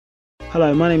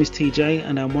Hello, my name is TJ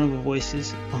and I'm one of the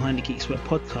voices behind the Geek Sweat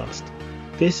podcast.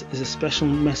 This is a special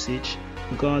message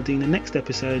regarding the next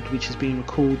episode, which has been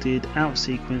recorded out of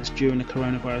sequence during the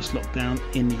coronavirus lockdown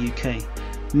in the UK.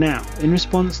 Now, in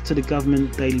response to the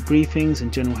government daily briefings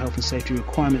and general health and safety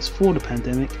requirements for the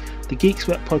pandemic, the Geek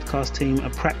Sweat podcast team are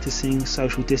practicing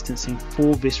social distancing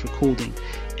for this recording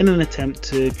in an attempt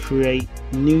to create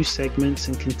new segments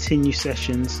and continue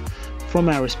sessions from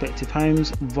our respective homes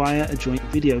via a joint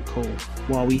video call,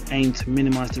 while we aim to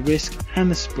minimise the risk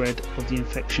and the spread of the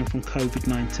infection from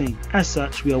COVID-19. As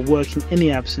such, we are working in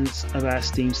the absence of our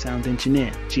esteemed sound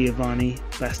engineer, Giovanni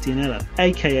Bastianello,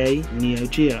 aka Neo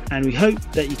Geo, and we hope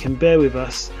that you can bear with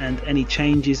us and any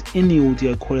changes in the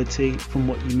audio quality from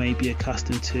what you may be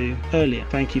accustomed to earlier.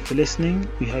 Thank you for listening.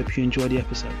 We hope you enjoy the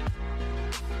episode.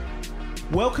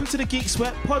 Welcome to the Geek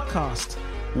Sweat podcast.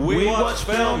 We watch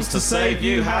films to save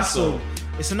you hassle.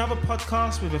 It's another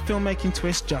podcast with a filmmaking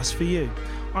twist just for you.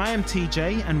 I am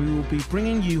TJ and we will be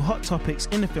bringing you hot topics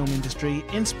in the film industry,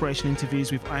 inspiration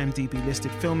interviews with IMDb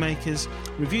listed filmmakers,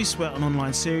 review sweat on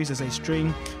online series as they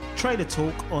stream, trailer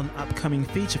talk on upcoming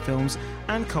feature films,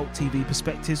 and cult TV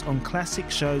perspectives on classic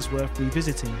shows worth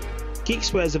revisiting. Geek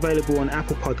Sweat is available on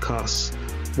Apple Podcasts,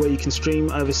 where you can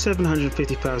stream over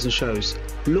 750,000 shows.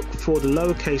 Look for the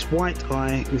lowercase white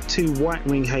I with two white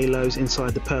ring halos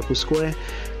inside the purple square,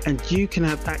 and you can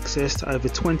have access to over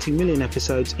 20 million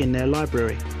episodes in their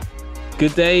library.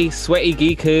 Good day, sweaty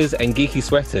geekers and geeky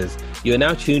sweaters. You are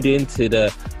now tuned in to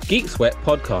the Geek Sweat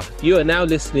podcast. You are now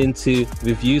listening to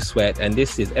Review Sweat, and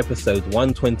this is episode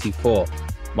 124.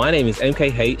 My name is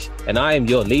MKH, and I am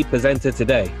your lead presenter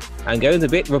today. I'm going a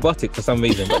bit robotic for some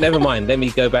reason, but never mind. Let me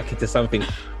go back into something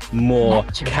more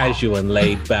casual and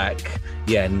laid back.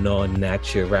 Yeah,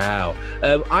 non-natural.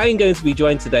 I'm going to be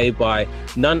joined today by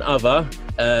none other,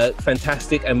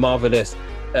 fantastic and marvelous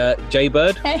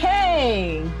Jaybird.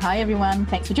 Hey! Hi, everyone.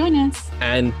 Thanks for joining us.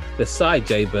 And beside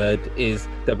Jaybird is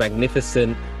the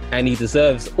magnificent, and he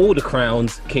deserves all the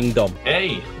crowns, King Dom.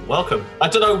 Hey, welcome. I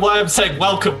don't know why I'm saying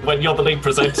welcome when you're the lead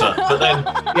presenter, but then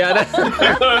Yeah,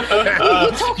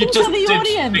 you just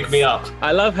did pick me up.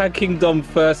 I love how King Dom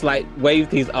first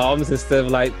waved his arms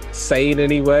instead of saying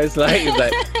any words. He's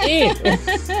like, eh.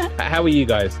 How are you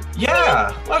guys?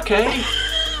 Yeah, okay.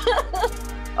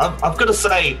 I've got to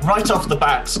say, right off the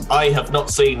bat, I have not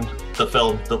seen the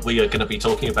film that we are going to be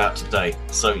talking about today.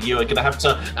 So you are going to have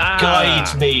to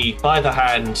guide me by the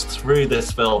hand through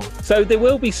this film. So there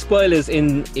will be spoilers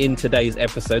in today's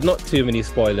episode. Not too many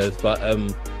spoilers, but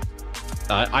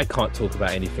I can't talk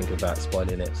about anything about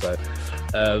spoiling it. So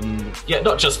yeah,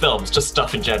 not just films, just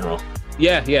stuff in general.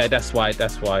 Yeah, that's why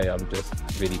I'm just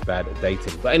really bad at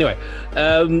dating. But anyway,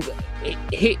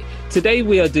 today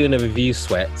we are doing a review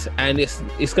sweat, and it's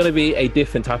going to be a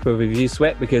different type of review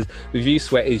sweat, because review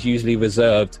sweat is usually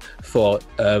reserved for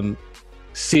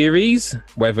series,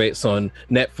 whether it's on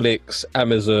Netflix,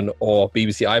 Amazon, or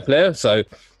BBC iPlayer. So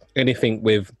anything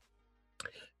with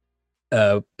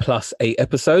plus 8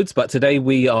 episodes, but today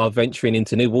we are venturing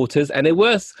into new waters, and there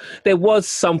was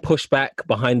some pushback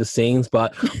behind the scenes,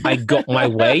 but I got my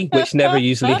way, which never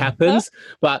usually happens.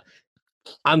 But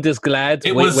I'm just glad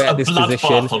we're at this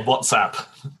position. On WhatsApp.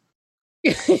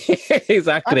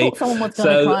 Exactly. I thought someone was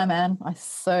going to cry, man. I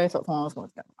so thought someone was going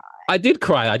to cry. I did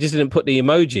cry. I just didn't put the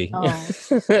emoji. Oh.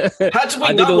 How do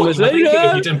we know what you were thinking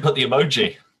if you didn't put the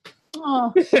emoji?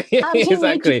 Oh, yeah,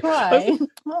 exactly. Cry.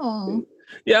 Oh.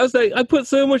 Yeah, I was like, I put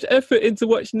so much effort into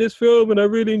watching this film and I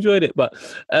really enjoyed it. But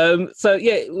so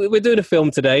yeah, we're doing a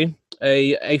film today,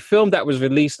 a film that was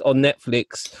released on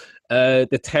Netflix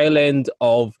the tail end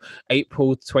of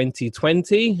April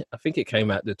 2020. I think it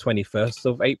came out the 21st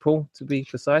of April to be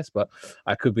precise, but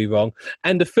I could be wrong.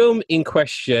 And the film in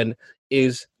question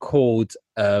is called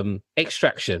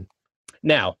Extraction.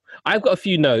 Now, I've got a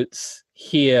few notes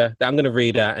here that I'm going to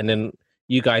read out, and then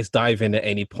you guys dive in at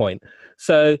any point.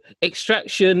 So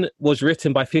Extraction was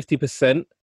written by 50%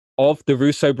 of the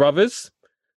Russo brothers.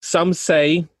 Some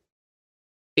say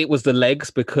it was the legs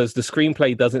because the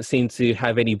screenplay doesn't seem to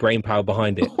have any brain power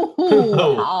behind it.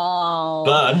 Oh,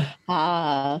 Burn.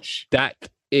 Harsh. That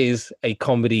is a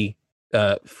comedy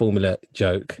formula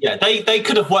joke. Yeah, they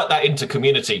could have worked that into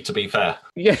Community, to be fair.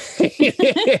 Yeah,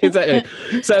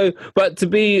 exactly. So, but to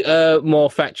be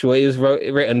more factual, it was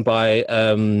written by,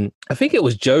 I think it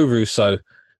was Joe Russo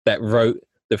that wrote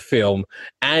the film.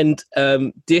 And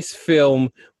this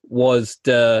film was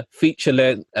the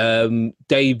feature-length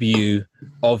debut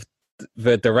of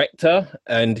the director,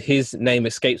 and his name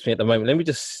escapes me at the moment. Let me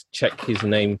just check his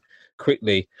name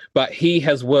quickly. But he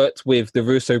has worked with the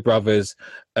Russo brothers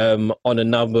on a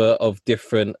number of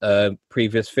different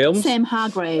previous films. Sam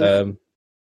Hargrave.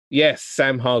 Yes,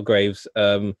 Sam Hargraves.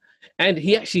 And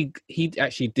he actually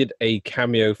did a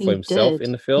cameo for himself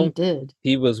in the film. He did.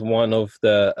 He was one of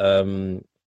the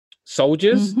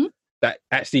soldiers that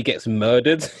actually gets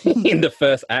murdered in the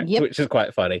first act, which is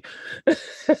quite funny.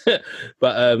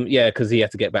 But yeah, because he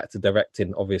had to get back to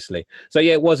directing, obviously. So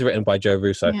yeah, it was written by Joe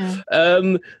Russo.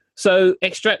 Yeah. So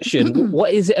Extraction,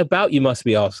 what is it about, you must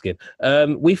be asking?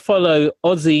 We follow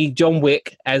Ozzy John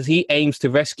Wick as he aims to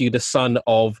rescue the son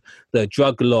of the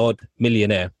drug lord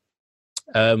millionaire.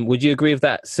 Would you agree with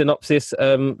that synopsis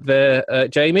there,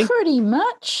 Jamie? Pretty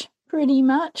much.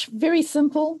 Very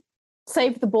simple.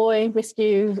 Save the boy,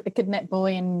 rescue a kidnapped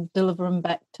boy, and deliver him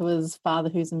back to his father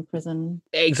who's in prison.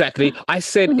 Exactly. I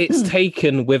said it's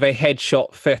taken with a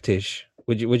headshot fetish.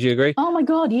 Would you agree? Oh my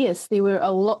God, yes. There were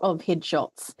a lot of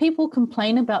headshots. People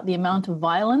complain about the amount of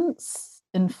violence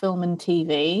in film and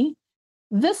TV.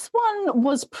 This one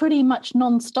was pretty much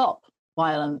non-stop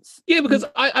violence. Yeah, because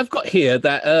I've got here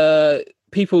that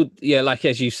people, like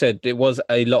as you said, it was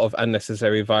a lot of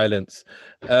unnecessary violence.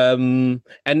 And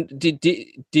did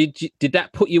that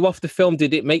put you off the film?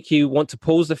 Did it make you want to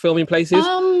pause the film in places?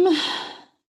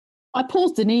 I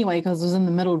paused it anyway because I was in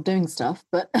the middle of doing stuff.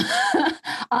 But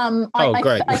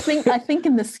great. I think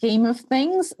in the scheme of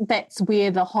things, that's where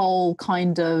the whole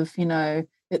kind of,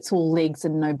 it's all legs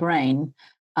and no brain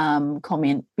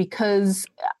comment, because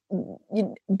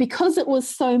it was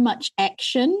so much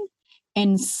action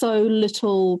and so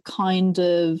little kind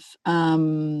of,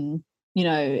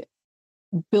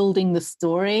 building the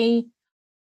story.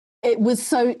 It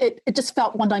was it just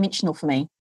felt one-dimensional for me.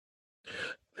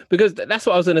 Because that's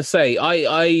what I was going to say.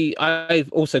 I've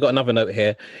also got another note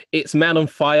here. It's man on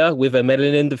fire with a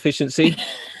melanin deficiency.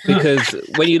 Because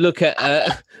when you look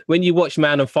at when you watch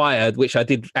Man on Fire, which I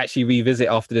did actually revisit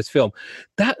after this film,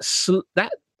 that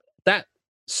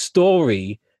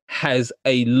story has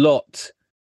a lot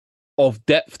of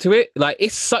depth to it. Like,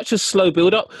 it's such a slow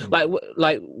build up. Like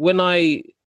when I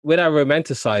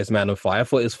romanticized Man on Fire, I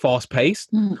thought it was fast paced,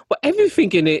 but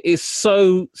everything in it is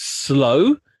so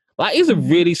slow. Like, it's a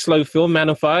really slow film, Man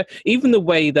on Fire. Even the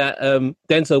way that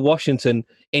Denzel Washington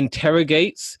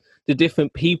interrogates the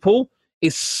different people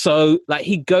is so, like,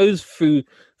 he goes through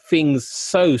things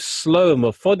so slow and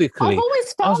methodically.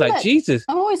 Jesus.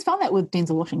 I've always found that with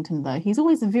Denzel Washington, though. He's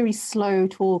always a very slow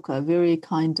talker, very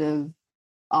kind of,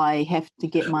 I have to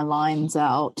get my lines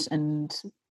out and...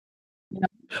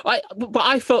 But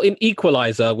I felt in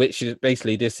Equalizer, which is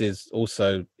basically, this is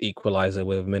also Equalizer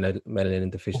with melanin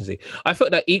deficiency. I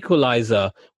felt that Equalizer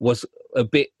was a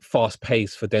bit fast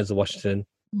paced for Denzel Washington.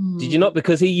 Did you not?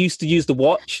 Because he used to use the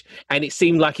watch, and it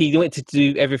seemed like he wanted to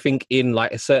do everything in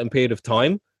like a certain period of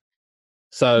time.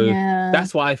 So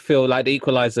that's why I feel like the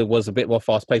Equalizer was a bit more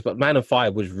fast paced. But Man on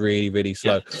Fire was really, really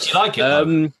slow. Yeah. Did you like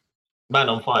it? Man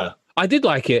on Fire. I did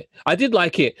like it. I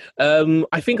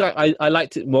think I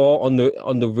liked it more on the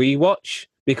rewatch,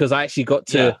 because I actually got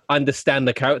to understand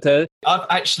the character. I've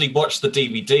actually watched the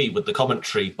DVD with the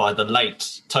commentary by the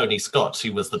late Tony Scott,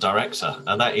 who was the director,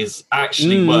 and that is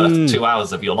actually worth 2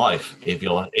 hours of your life if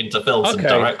you're into films and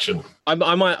direction. I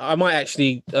might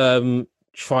actually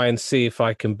try and see if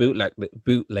I can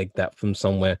bootleg that from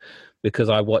somewhere, because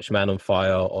I watched Man on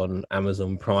Fire on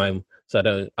Amazon Prime.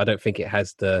 So I don't think it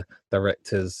has the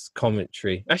director's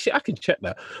commentary. Actually, I can check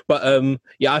that. But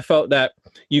I felt that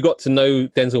you got to know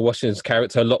Denzel Washington's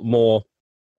character a lot more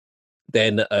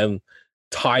than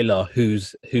Tyler,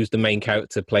 who's the main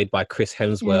character, played by Chris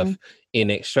Hemsworth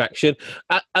in Extraction.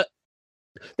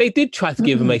 They did try to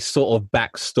give him a sort of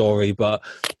backstory, but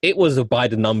it was a by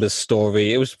the numbers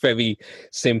story. It was very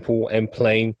simple and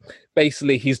plain.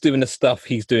 Basically, he's doing the stuff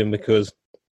he's doing because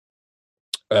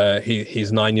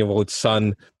his 9-year-old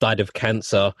son died of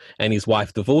cancer and his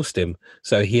wife divorced him,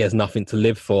 so he has nothing to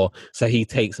live for. So he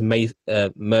takes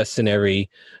mercenary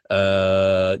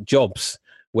jobs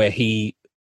where he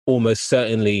almost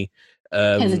certainly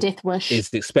has a death wish. Is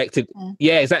expected.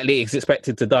 Yeah, exactly. Is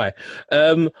expected to die.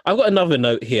 I've got another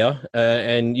note here,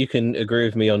 and you can agree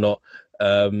with me or not,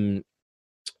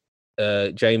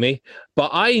 Jamie. But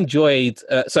I enjoyed.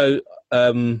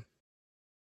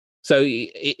 So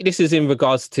this is in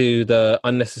regards to the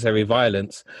unnecessary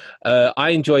violence. I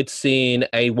enjoyed seeing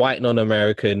a white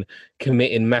non-American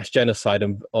committing mass genocide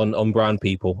on brown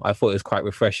people. I thought it was quite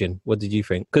refreshing. What did you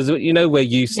think? Because, we're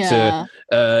used to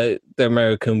the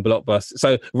American blockbuster.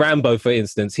 So Rambo, for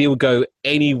instance, he would go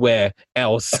anywhere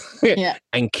else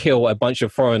and kill a bunch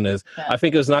of foreigners. Yeah. I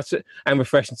think it was nice and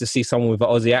refreshing to see someone with an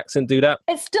Aussie accent do that.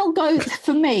 It still goes,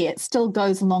 for me,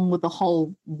 along with the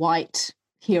whole white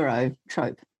hero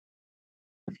trope.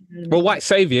 Well, white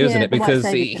savior, isn't it? Because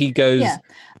he goes. Yeah.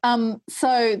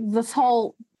 So this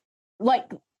whole, like,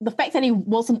 the fact that he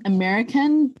wasn't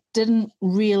American didn't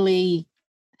really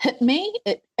hit me.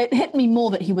 It hit me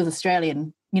more that he was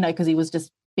Australian, because he was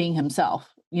just being himself.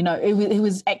 He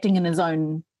was acting in his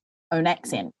own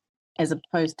accent as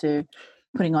opposed to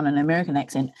putting on an American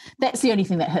accent. That's the only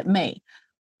thing that hit me.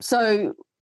 So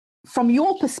from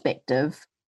your perspective,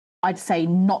 I'd say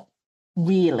not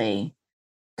really.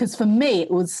 Because for me,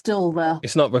 it was still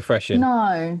It's not refreshing.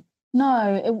 No,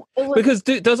 it was... Because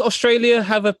does Australia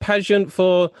have a pageant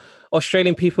for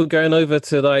Australian people going over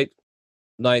to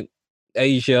like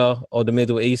Asia or the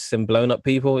Middle East and blowing up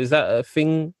people? Is that a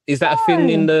thing? Is that a thing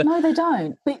in the... No, they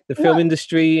don't. But the film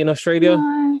industry in Australia?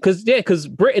 No. Because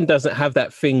Britain doesn't have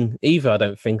that thing either, I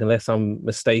don't think, unless I'm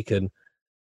mistaken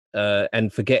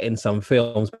and forgetting some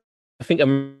films. I think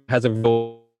America has a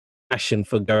real passion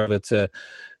for going over to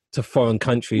foreign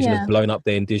countries and has blown up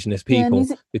their indigenous people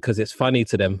because it's funny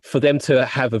to them. For them to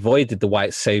have avoided the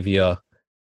white savior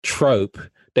trope,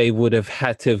 they would have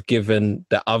had to have given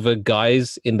the other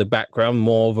guys in the background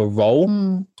more of a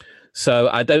role. So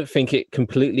I don't think it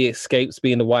completely escapes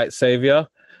being the white savior.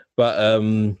 But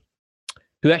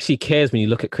who actually cares when you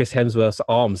look at Chris Hemsworth's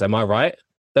arms? Am I right?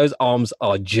 Those arms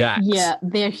are jacked. Yeah,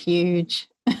 they're huge.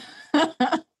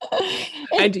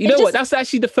 And you know what? That's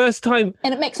actually the first time.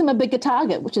 And it makes him a bigger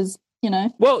target, which is,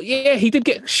 Well, yeah, he did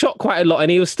get shot quite a lot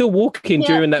and he was still walking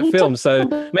during that film.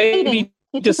 So maybe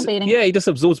he just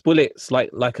absorbs bullets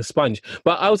like a sponge.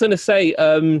 But I was going to say,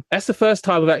 that's the first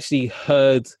time I've actually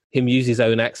heard him use his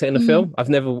own accent in a film. I've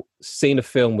never seen a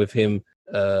film with him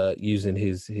using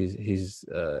his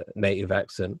native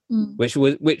accent,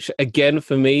 which again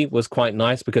for me was quite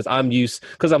nice because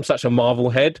because I'm such a Marvel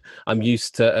head, I'm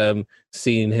used to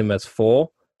seeing him as Thor.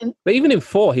 But even in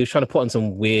Thor, he was trying to put on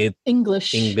some weird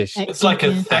English. It's like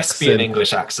a thespian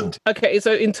English accent. Okay,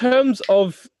 so in terms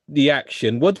of the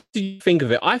action, what did you think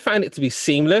of it? I found it to be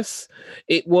seamless.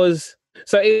 It's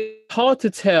hard to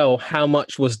tell how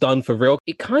much was done for real.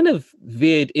 It kind of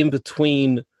veered in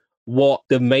between what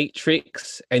The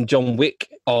Matrix and John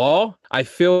Wick are. I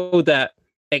feel that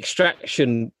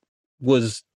Extraction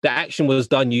the action was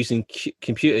done using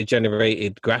computer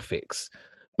generated graphics,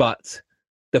 but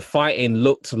the fighting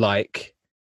looked like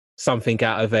something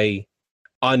out of a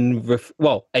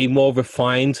more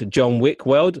refined John Wick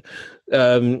world.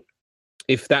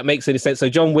 If that makes any sense. So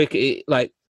John Wick,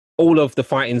 all of the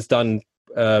fighting's done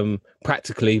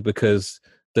practically because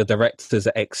the director's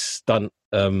an ex-stunt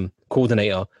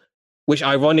coordinator, which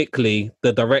ironically,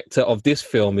 the director of this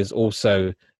film is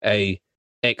also a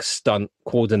ex-stunt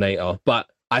coordinator. But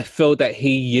I feel that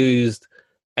he used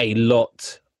a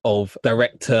lot of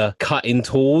director cutting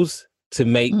tools to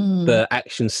make the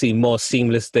action seem more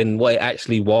seamless than what it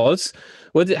actually was.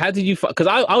 How did you... Because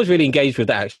I was really engaged with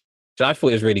that action. I thought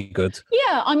it was really good.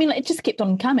 Yeah, I mean, it just kept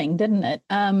on coming, didn't it?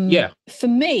 For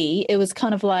me, it was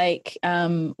kind of like,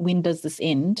 when does this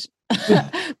end?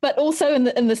 But also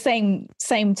in the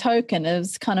same token, it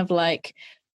was kind of like,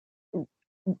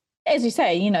 as you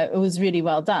say, it was really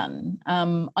well done. There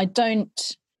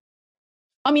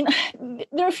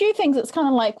are a few things that's kind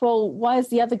of like, well, why is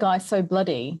the other guy so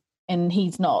bloody and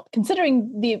he's not?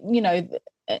 Considering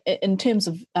in terms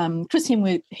of Chris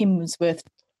Hemsworth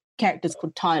character's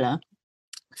called Tyler.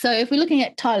 So if we're looking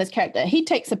at Tyler's character, he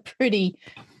takes a pretty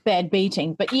bad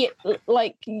beating, but yet,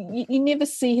 you never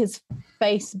see his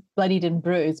face bloodied and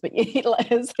bruised, but yet,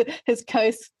 his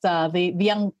co-star, the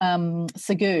young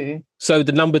Sagu. So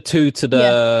the number 2 to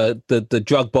the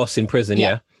drug boss in prison,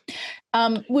 yeah.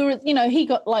 Whereas, he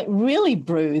got really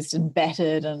bruised and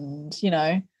battered and,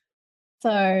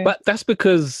 so... But that's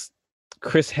because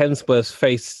Chris Hemsworth's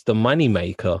face the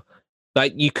moneymaker.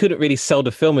 You couldn't really sell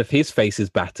the film if his face is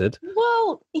battered.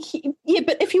 Well,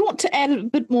 but if you want to add a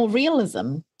bit more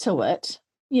realism to it,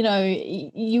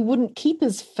 you wouldn't keep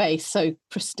his face so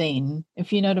pristine,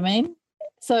 if you know what I mean.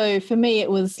 So for me,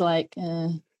 it was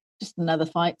just another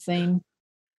fight scene.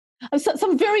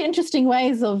 Some very interesting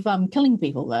ways of killing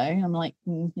people, though. I'm like,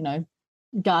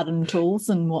 garden tools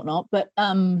and whatnot. But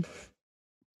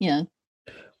yeah.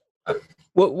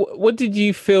 What did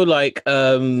you feel like?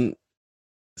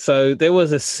 So there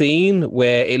was a scene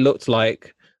where it looked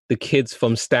like the kids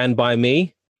from Stand By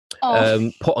Me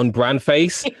put on brand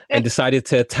face and decided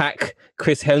to attack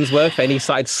Chris Hemsworth, and he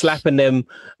started slapping them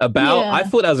about. Yeah. I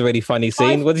thought that was a really funny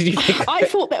scene. What did you think? I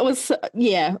thought that was,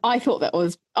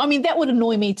 I mean, that would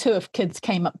annoy me too if kids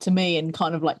came up to me and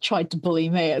kind of tried to bully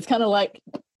me. It's kind of like,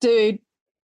 dude,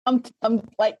 I'm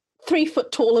 3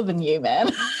 foot taller than you,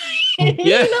 man. You know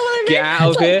what I mean? Get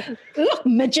out of here. Look,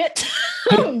 midget.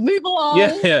 Move along.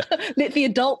 Yeah. Let the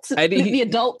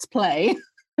adults play.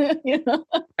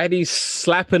 And he's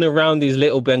slapping around these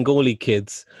little Bengali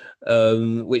kids.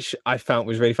 which I found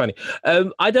was really funny.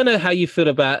 I don't know how you feel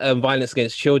about violence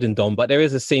against children, Dom, but there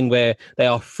is a scene where they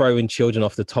are throwing children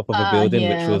off the top of a building,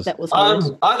 that was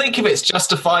weird. I think if it's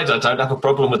justified, I don't have a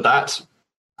problem with that.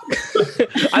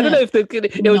 I don't know if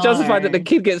it was justified that the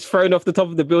kid gets thrown off the top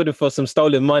of the building for some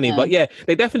stolen money, but yeah,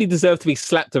 they definitely deserve to be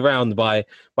slapped around by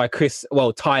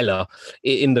Tyler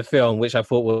in the film, which I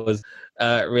thought was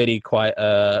really quite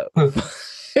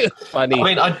funny. I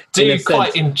mean, I do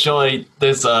quite enjoy.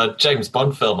 There's a James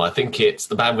Bond film, I think it's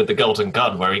The Man with the Golden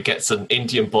Gun, where he gets an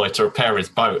Indian boy to repair his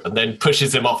boat and then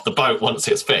pushes him off the boat once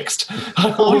it's fixed.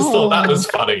 I always thought that was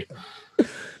funny.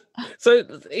 So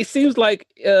it seems like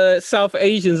South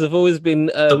Asians have always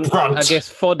been, I guess,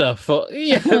 fodder for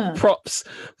props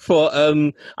for,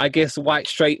 I guess, white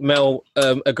straight male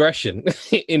aggression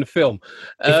in film.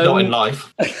 If not in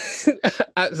life.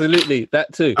 Absolutely,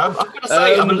 that too. I'm going to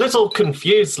say I'm a little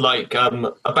confused,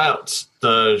 about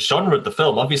the genre of the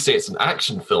film. Obviously, it's an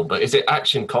action film, but is it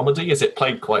action comedy? Is it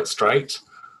played quite straight?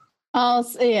 Oh,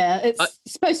 yeah, it's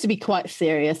supposed to be quite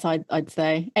serious, I'd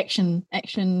say. Action,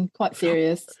 quite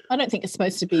serious. I don't think it's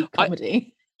supposed to be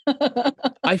comedy.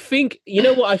 I think, you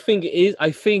know what I think it is?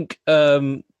 I think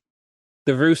the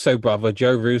Russo brother,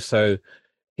 Joe Russo,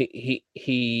 he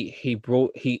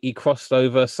crossed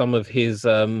over some of his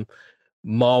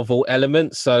Marvel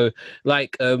elements. So,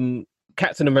 like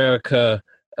Captain America,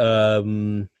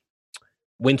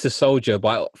 Winter Soldier,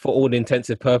 for all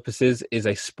intensive purposes, is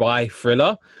a spy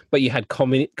thriller, but you had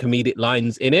comedic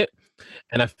lines in it,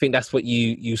 and I think that's what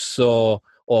you saw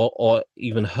or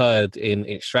even heard in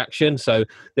Extraction. So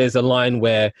there's a line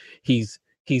where he's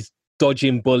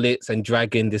dodging bullets and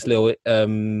dragging this little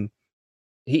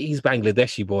he's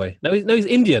Bangladeshi boy. No, he's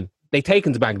Indian. They take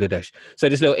him to Bangladesh. So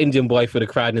this little Indian boy for the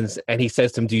crowd, and he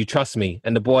says to him, "Do you trust me?"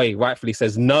 And the boy rightfully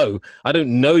says, "No, I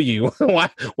don't know you.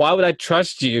 Why would I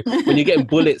trust you when you're getting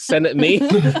bullets sent at me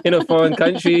in a foreign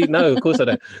country? No, of course I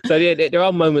don't." So yeah, there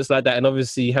are moments like that, and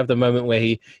obviously you have the moment where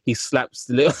he slaps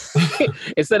the little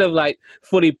instead of like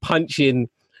fully punching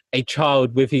a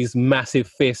child with his massive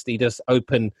fist, he just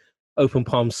open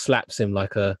palm slaps him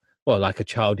like a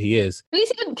child he is. At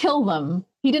least he didn't kill them.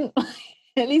 He didn't.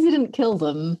 At least he didn't kill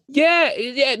them. Yeah,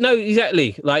 no,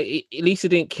 exactly. Like at least he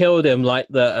didn't kill them like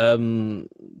the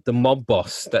mob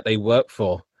boss that they work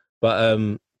for. But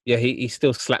yeah, he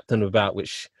still slapped them about,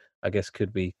 which I guess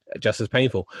could be just as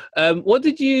painful. What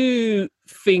did you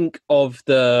think of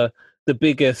the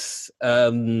biggest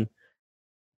drug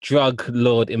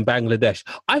lord in Bangladesh?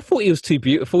 I thought he was too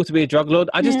beautiful to be a drug lord.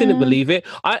 I just didn't believe it.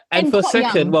 And for a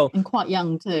second, and quite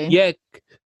young too. Yeah.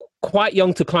 Quite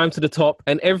young to climb to the top,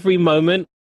 and every moment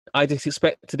I just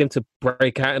expected him to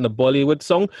break out in a Bollywood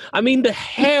song. I mean, the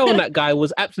hair on that guy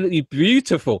was absolutely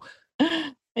beautiful,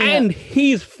 and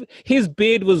his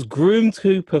beard was groomed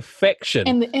to perfection,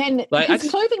 and his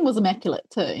clothing was immaculate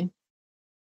too.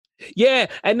 Yeah,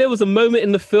 and there was a moment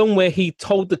in the film where he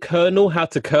told the colonel how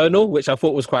to colonel, which I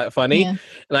thought was quite funny. Yeah.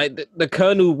 Like the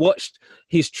colonel watched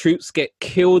his troops get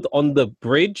killed on the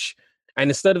bridge. And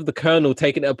instead of the colonel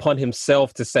taking it upon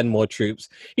himself to send more troops,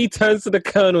 he turns to the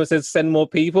colonel and says, "Send more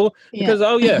people." Because,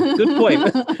 good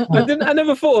point. I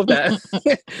never thought of that.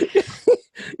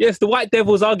 Yes, the white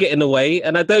devils are getting away,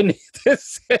 and I don't need to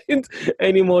send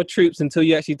any more troops until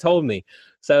you actually told me.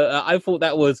 So I thought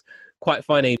that was quite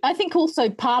funny. I think also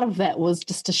part of that was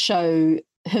just to show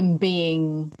him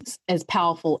being as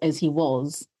powerful as he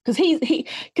was.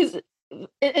 Because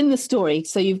in the story,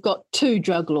 so you've got two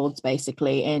drug lords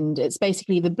basically, and it's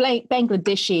basically the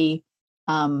Bangladeshi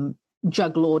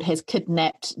drug lord has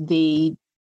kidnapped the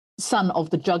son of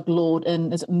the drug lord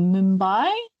in, is it Mumbai?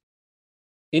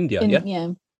 India,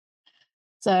 yeah.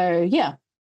 So yeah,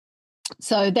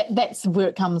 so that's where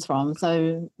it comes from.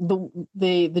 So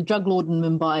the drug lord in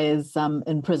Mumbai is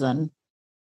in prison,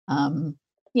 and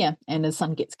his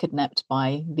son gets kidnapped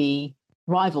by the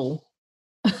rival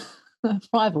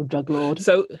drug lord.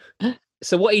 So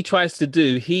what he tries to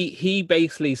do, he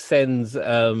basically sends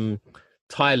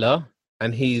Tyler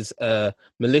and his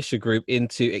militia group in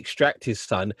to extract his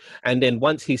son, and then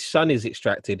once his son is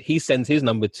extracted, he sends his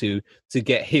number two to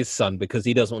get his son because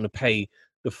he doesn't want to pay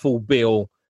the full bill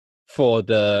for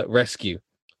the rescue.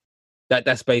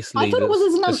 That's basically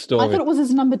the story. I thought it was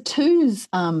his number two's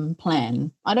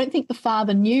plan. I don't think the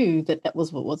father knew that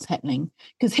was what was happening,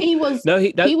 because he was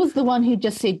the one who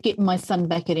just said, "Get my son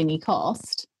back at any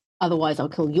cost, otherwise I'll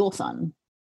kill your son."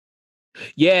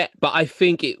 Yeah, but I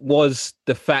think it was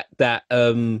the fact that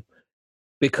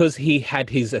because he had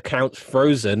his accounts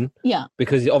frozen,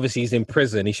 because obviously he's in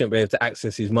prison, he shouldn't be able to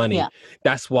access his money. Yeah.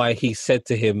 That's why he said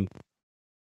to him,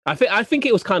 I think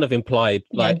it was kind of implied,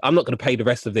 like, I'm not going to pay the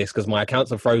rest of this because my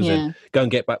accounts are frozen. Yeah. Go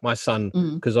and get back my son,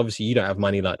 because obviously you don't have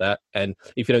money like that. And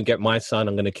if you don't get my son,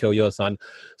 I'm going to kill your son.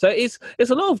 So it's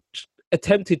a lot of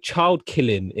attempted child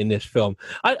killing in this film.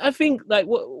 I think, like,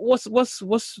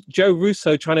 what's Joe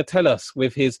Russo trying to tell us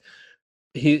with his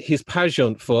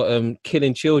passion for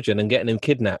killing children and getting them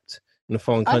kidnapped in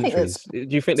foreign countries? Do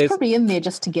you think it's probably in there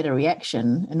just to get a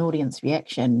reaction, an audience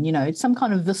reaction, some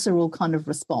kind of visceral kind of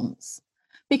response?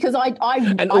 Because I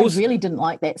really didn't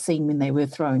like that scene when they were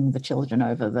throwing the children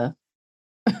over the.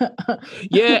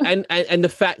 Yeah, and the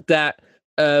fact that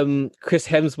Chris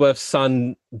Hemsworth's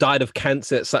son died of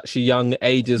cancer at such a young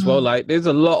age as well. Like, there's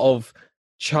a lot of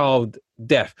child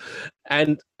death.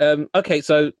 And okay,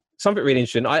 so something really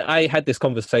interesting. I had this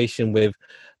conversation with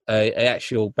an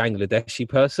actual Bangladeshi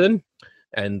person,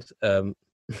 and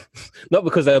not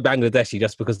because they were Bangladeshi,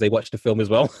 just because they watched the film as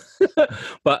well.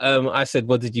 But I said,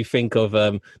 what did you think of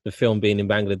the film being in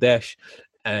Bangladesh?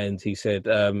 And he said,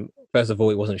 first of all,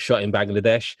 it wasn't shot in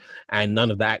Bangladesh, and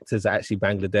none of the actors are actually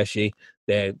Bangladeshi.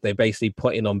 They're basically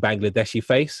putting on Bangladeshi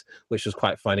face, which was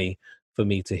quite funny for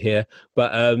me to hear.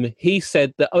 But he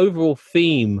said the overall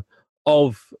theme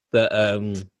of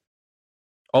the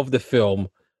film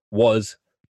was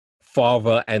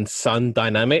father and son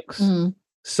dynamics.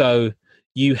 So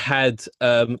you had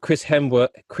Chris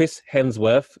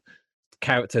Hemsworth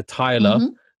character Tyler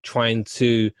trying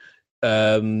to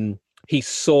he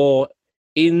saw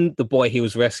in the boy he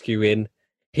was rescuing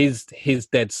his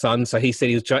dead son. So he said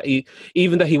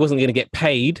even though he wasn't going to get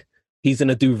paid, he's going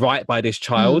to do right by this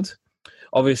child.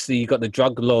 Obviously, you got the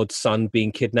drug lord's son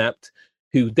being kidnapped,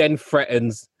 who then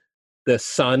threatens the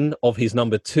son of his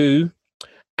number two.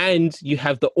 And you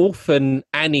have the orphan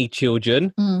Annie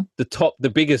children,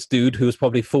 the biggest dude, who was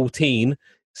probably 14,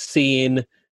 seeing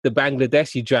the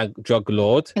Bangladeshi drug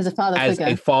lord as a father figure.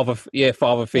 A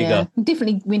father figure. Yeah. He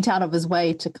definitely went out of his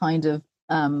way to kind of,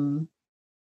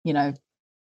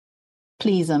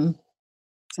 please him.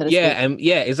 So to speak.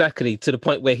 Yeah, exactly. To the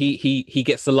point where he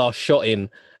gets the last shot in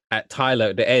at Tyler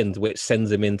at the end, which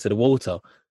sends him into the water,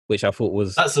 which I thought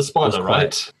was... That's a spoiler,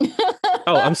 right?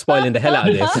 Oh, I'm spoiling the hell out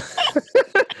of this.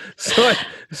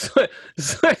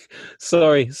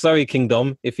 Sorry,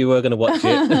 Kingdom, if you were going to watch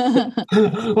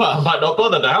it. Well, I might not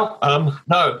bother now.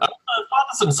 No,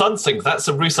 fathers and sons thing, that's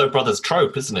a Russo brothers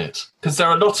trope, isn't it? Because there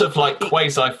are a lot of like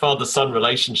quasi father-son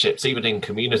relationships, even in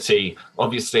Community.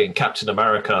 Obviously, in Captain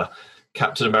America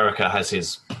has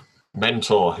his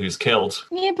mentor who's killed.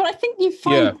 Yeah, but I think you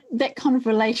find that kind of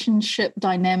relationship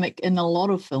dynamic in a lot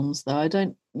of films, though.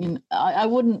 I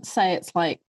wouldn't say it's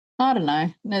like, I don't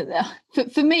know.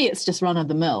 For me, it's just run of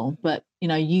the mill. But,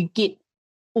 you get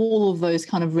all of those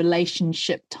kind of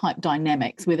relationship type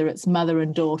dynamics, whether it's mother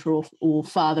and daughter or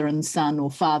father and son or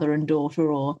father and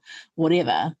daughter or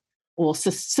whatever, or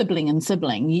sibling and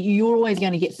sibling. You're always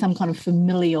going to get some kind of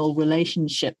familial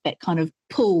relationship that kind of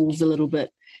pulls a little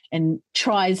bit and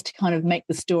tries to kind of make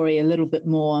the story a little bit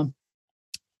more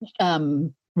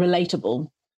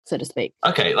relatable, so to speak.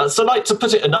 Okay, so like to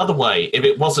put it another way, if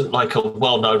it wasn't like a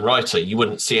well-known writer, you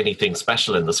wouldn't see anything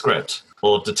special in the script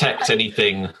or detect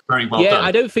anything very well done. Yeah,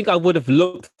 I don't think I would have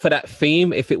looked for that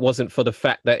theme if it wasn't for the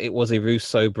fact that it was a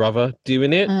Russo brother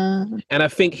doing it. And I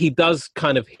think he does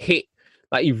kind of hit,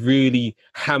 like he really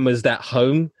hammers that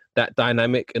home, that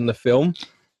dynamic in the film,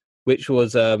 which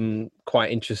was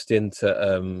quite interesting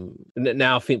to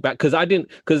now think back, because I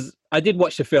did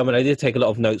watch the film and I did take a lot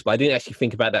of notes, but I didn't actually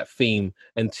think about that theme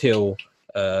until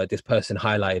this person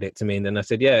highlighted it to me, and then I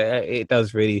said, yeah, it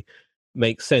does really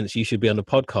make sense. You should be on the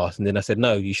podcast. And then I said,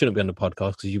 no, you shouldn't be on the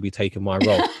podcast because you'll be taking my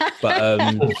role.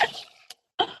 But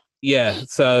yeah,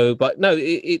 so but no,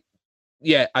 I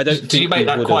don't. Did you make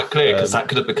that quite clear? Because that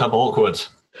could have become awkward.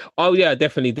 Oh yeah, I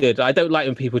definitely did. I don't like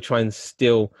when people try and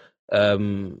steal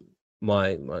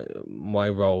my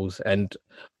roles, and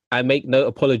I make no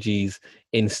apologies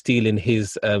in stealing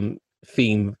his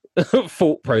theme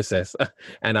thought process,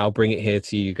 and I'll bring it here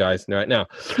to you guys right now.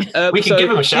 We can give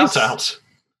him a shout out.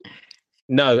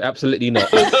 No, absolutely not.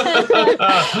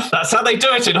 That's how they do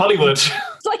it in Hollywood.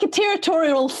 It's like a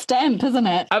territorial stamp, isn't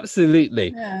it?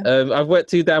 Absolutely. Yeah. I've worked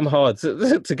too damn hard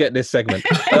to get this segment.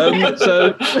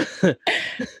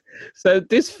 So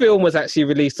this film was actually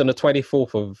released on the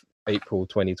 24th of April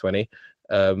 2020,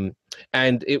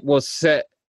 and it was set.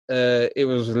 It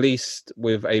was released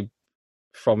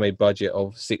from a budget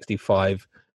of $65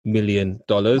 million.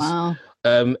 Wow.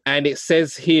 And it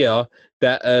says here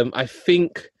that I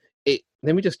think it.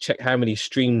 Let me just check how many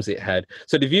streams it had.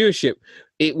 So the viewership,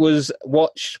 it was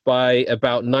watched by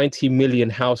about 90 million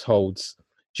households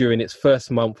during its first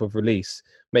month of release,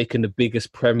 making the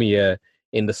biggest premiere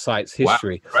in the site's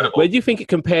history. Wow, incredible. Where do you think it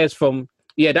compares from?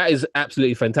 Yeah, that is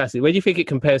absolutely fantastic. Where do you think it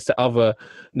compares to other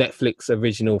Netflix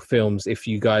original films, if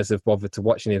you guys have bothered to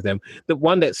watch any of them? The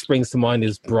one that springs to mind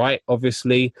is Bright,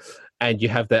 obviously, and you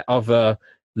have that other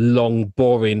long,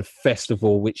 boring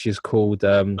festival, which is called...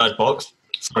 Bird Box.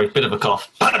 Sorry, bit of a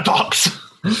cough. Bird Box!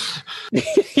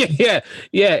 yeah,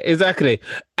 exactly.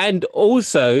 And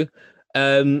also,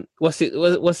 what's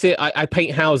it? I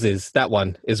Paint Houses, that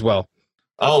one as well.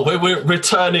 Oh, we're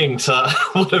returning to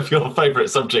one of your favourite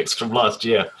subjects from last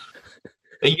year.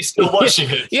 Are you still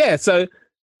watching it? Yeah, so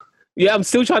I'm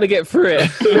still trying to get through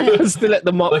it. Still at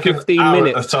the mark, like 15 an hour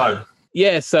minutes. at a time.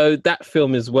 Yeah, so that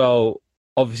film as well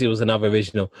obviously was another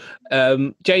original.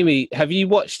 Jamie, have you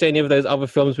watched any of those other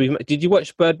films did you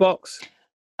watch Bird Box?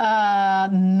 No,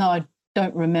 I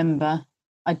don't remember.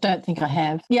 I don't think I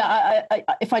have. Yeah, I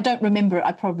if I don't remember it,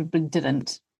 I probably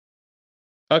didn't.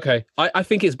 Okay, I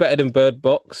think it's better than Bird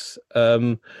Box.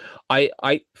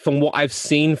 I from what I've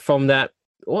seen from that,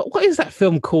 what is that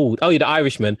film called? Oh, yeah, The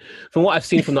Irishman. From what I've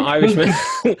seen from The Irishman,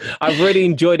 I've really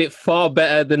enjoyed it far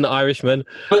better than The Irishman.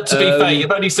 But to be fair,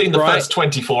 you've only seen the first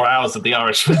 24 hours of The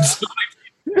Irishman.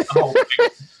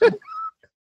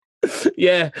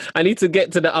 Yeah, I need to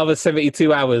get to the other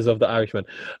 72 hours of The Irishman.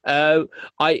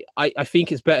 I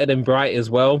think it's better than Bright as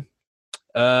well.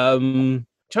 Trying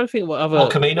to think what other El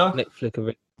Camino?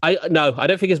 Netflix. I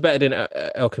don't think it's better than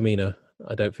El Camino.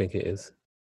 I don't think it is.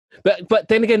 But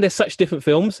then again, there's such different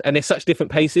films and there's such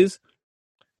different paces.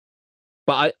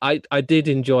 But I did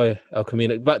enjoy El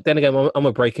Camino. But then again, I'm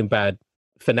a Breaking Bad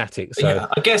fanatic. So yeah,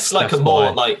 I guess like a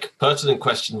more like pertinent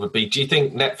question would be: do you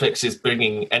think Netflix is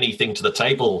bringing anything to the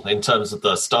table in terms of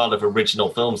the style of original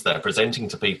films they're presenting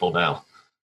to people now?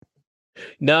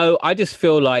 No, I just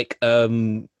feel like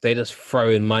they're just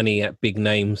throwing money at big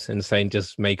names and saying,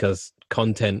 just make us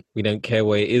content. We don't care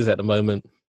where it is at the moment.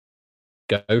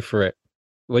 Go for it.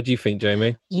 What do you think,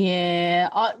 Jamie? Yeah,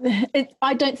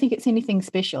 I don't think it's anything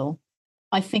special.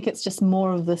 I think it's just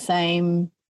more of the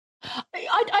same.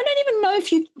 I don't even know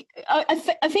if you...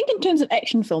 I think in terms of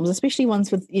action films, especially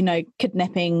ones with,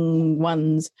 kidnapping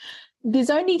ones,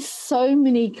 there's only so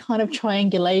many kind of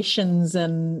triangulations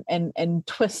and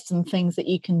twists and things that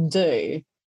you can do.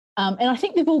 And I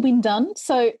think they've all been done.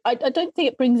 So I don't think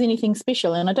it brings anything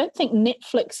special. And I don't think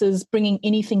Netflix is bringing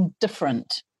anything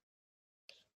different.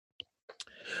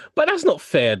 But that's not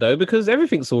fair, though, because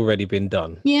everything's already been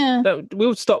done. Yeah.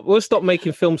 We'll stop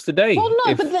making films today. Well,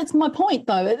 no, but that's my point,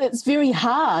 though. It's very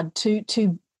hard to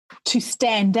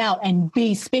stand out and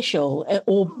be special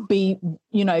or be,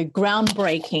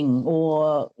 groundbreaking,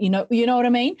 or you know what I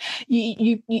mean?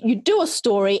 You do a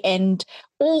story, and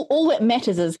all that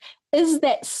matters is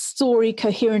that story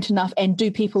coherent enough, and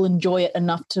do people enjoy it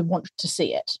enough to want to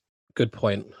see it? Good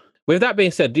point. With that being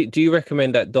said, do you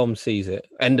recommend that Dom sees it,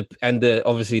 and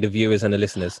obviously the viewers and the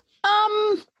listeners?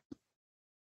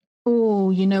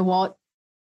 Oh, you know what?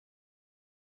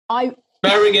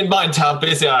 Bearing in mind how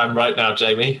busy I am right now,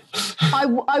 Jamie.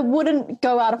 I wouldn't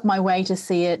go out of my way to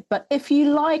see it, but if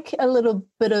you like a little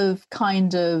bit of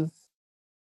kind of,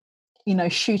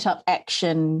 shoot up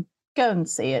action, go and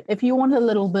see it. If you want a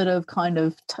little bit of kind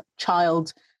of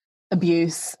child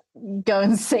abuse, go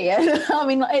and see it. I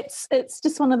mean, it's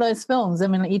just one of those films. I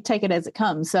mean, you take it as it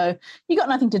comes. So you got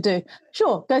nothing to do.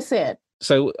 Sure, go see it.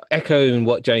 So echoing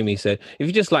what Jamie said, if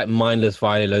you just like mindless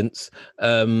violence,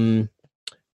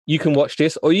 you can watch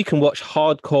this, or you can watch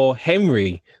Hardcore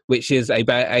Henry, which is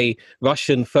about a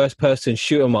Russian first-person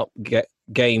shoot-'em-up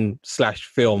game /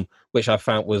 film, which I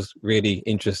found was really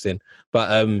interesting.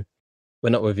 But we're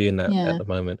not reviewing that at the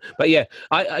moment. But yeah,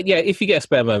 if you get a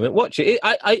spare moment, watch it.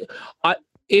 I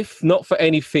if not for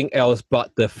anything else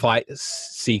but the fight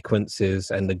sequences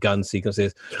and the gun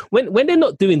sequences, when they're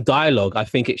not doing dialogue, I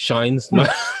think it shines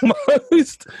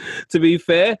most, to be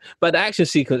fair. But the action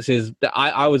sequences,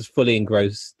 I was fully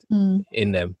engrossed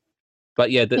in them. But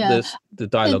the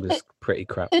dialogue is pretty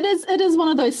crap. It is one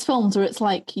of those films where it's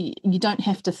like you don't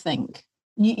have to think.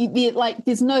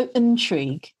 There's no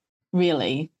intrigue,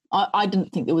 really. I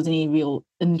didn't think there was any real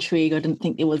intrigue. I didn't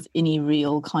think there was any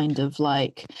real kind of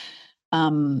light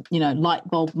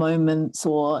bulb moments,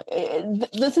 or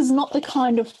this is not the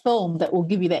kind of film that will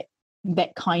give you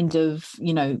that kind of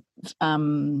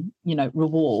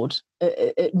reward.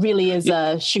 It really is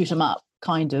a shoot 'em up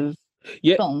kind of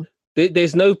film.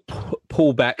 There's no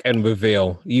pullback and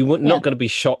reveal. You're not going to be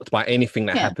shocked by anything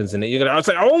that happens in it. You're going to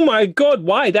say, "Oh my god,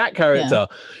 why that character?"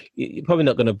 You're probably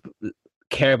not going to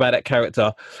care about that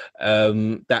character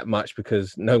that much,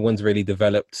 because no one's really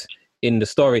developed in the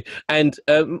story. And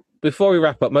before we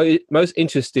wrap up, most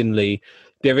interestingly,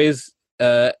 there is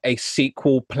a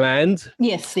sequel planned.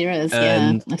 Yes, there is.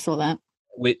 And I saw that.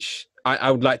 Which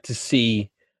I would like to see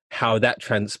how that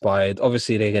transpired.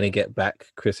 Obviously, they're going to get back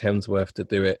Chris Hemsworth to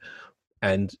do it,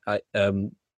 and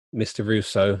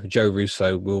Mr. Joe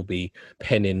Russo, will be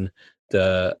penning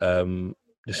the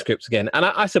scripts again. And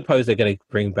I suppose they're going to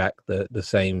bring back the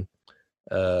same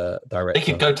director. They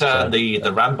could go down the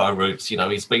Rambo routes.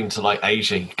 He's been to like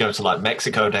Asia. He could go to like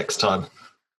Mexico next time.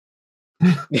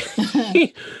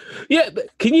 Yeah, but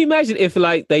can you imagine if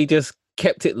like they just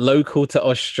kept it local to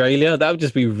Australia? That would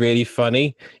just be really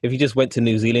funny. If you just went to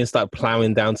New Zealand and started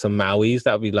plowing down some Maoris,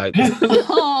 that would be like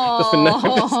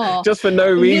just for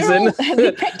no reason.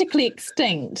 They're practically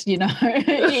extinct, No,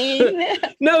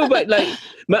 but like,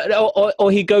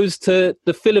 or he goes to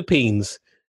the Philippines,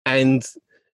 and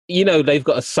they've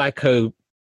got a psycho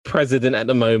president at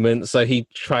the moment, so he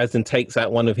tries and takes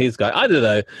out one of his guys. I don't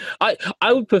know.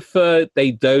 I would prefer they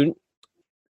don't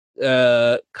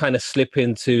kind of slip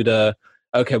into the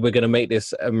okay, we're going to make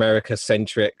this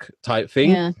America-centric type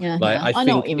thing. Yeah. I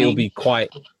think it'll be quite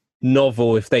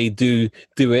novel if they do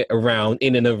it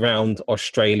in and around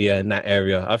Australia and that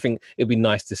area. I think it'd be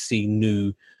nice to see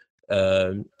new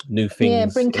things. Yeah,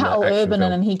 bring Carl Urban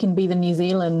in, and he can be the New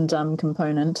Zealand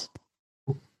component.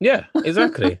 Yeah,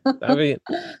 exactly. I mean,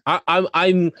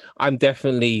 I'm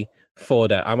definitely for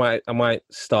that. I might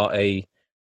start a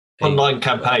online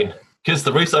campaign because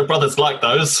the Russo brothers like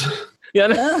those.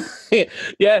 Yeah,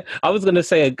 yeah. I was going to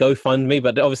say a GoFundMe,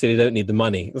 but obviously they don't need the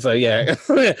money. So yeah,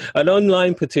 an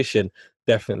online petition,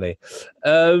 definitely.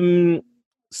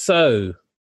 So,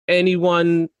 any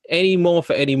more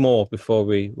before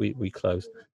we close?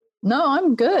 No,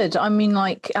 I'm good. I mean,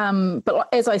 but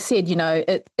as I said,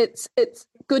 it's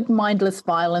good mindless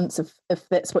violence if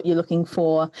that's what you're looking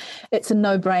for. It's a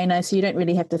no-brainer, so you don't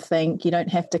really have to think. You don't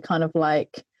have to kind of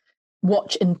like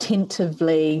watch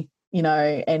attentively,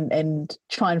 and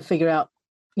try and figure out,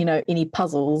 any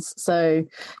puzzles. So,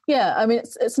 yeah, I mean,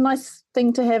 it's a nice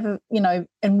thing to have,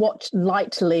 and watch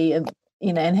lightly and,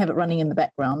 and have it running in the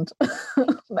background.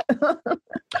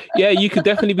 Yeah, you could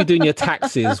definitely be doing your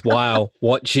taxes while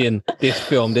watching this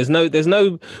film. There's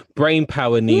no brain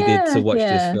power needed to watch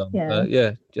this film.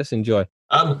 Yeah, just enjoy.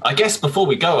 I guess before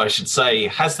we go, I should say,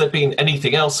 has there been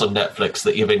anything else on Netflix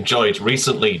that you've enjoyed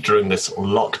recently during this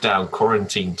lockdown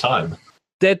quarantine time?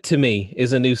 Dead to Me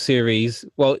is a new series.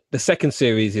 Well, the second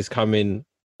series is coming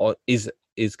is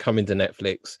coming to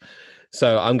Netflix.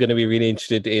 So I'm going to be really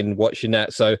interested in watching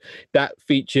that. So that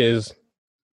features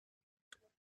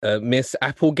Miss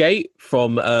Applegate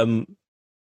from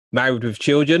Married with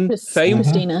Children fame.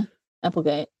 Christina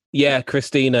Applegate. Yeah,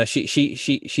 Christina.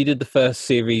 She did the first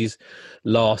series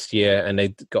last year, and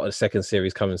they got a second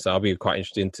series coming. So I'll be quite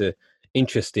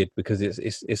interested because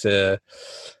it's a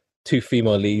two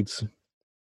female leads.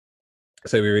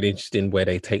 So we're really interested in where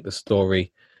they take the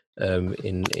story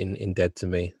in Dead to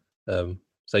Me.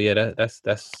 So yeah, that's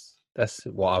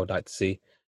what I would like to see.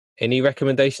 Any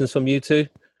recommendations from you two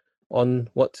on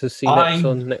what to see next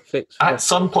on Netflix? At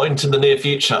some point in the near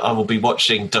future, I will be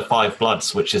watching Da 5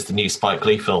 Bloods, which is the new Spike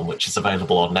Lee film, which is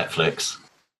available on Netflix.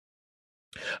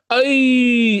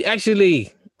 Oh,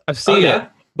 actually, I've seen it,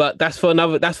 but that's for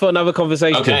another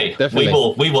conversation. Okay,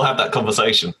 definitely. We will have that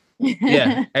conversation.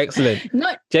 Yeah, excellent.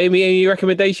 No, Jamie, any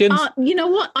recommendations? You know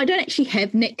what? I don't actually have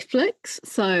Netflix,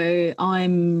 so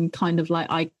I'm kind of like,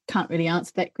 I can't really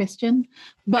answer that question.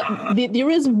 But there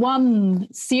is one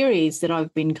series that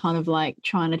I've been kind of like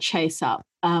trying to chase up.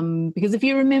 Because if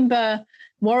you remember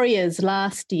Warriors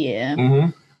last year,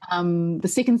 the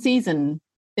second season,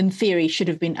 in theory, should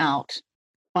have been out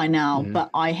by now,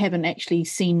 but I haven't actually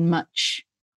seen much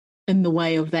in the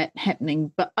way of that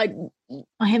happening. But I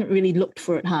haven't really looked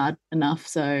for it hard enough,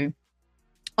 so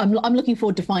I'm looking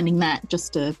forward to finding that,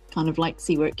 just to kind of like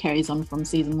see where it carries on from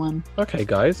season 1. Okay,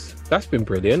 guys, that's been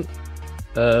brilliant.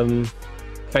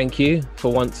 Thank you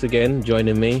for once again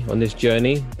joining me on this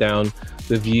journey down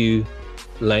review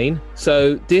lane.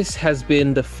 So this has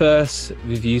been the first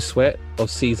review sweat of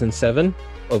season 7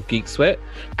 of Geek Sweat,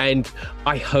 and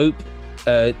I hope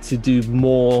to do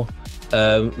more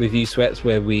review sweats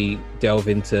where we delve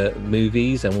into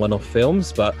movies and one-off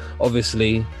films, but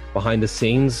obviously behind the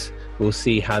scenes we'll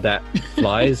see how that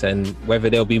flies and whether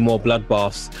there'll be more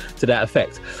bloodbaths to that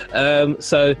effect.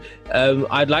 So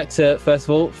I'd like to first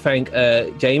of all thank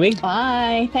Jamie.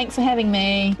 Bye, thanks for having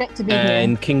me. Great to be here.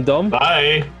 And King Dom.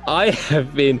 Bye. I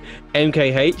have been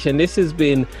MKH, and this has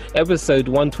been episode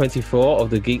 124 of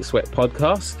the Geek Sweat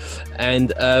podcast,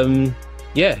 and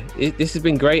this has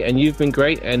been great, and you've been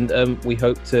great, and we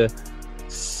hope to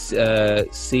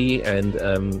see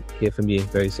and hear from you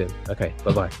very soon. Okay,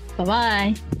 bye-bye.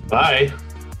 Bye-bye. Bye.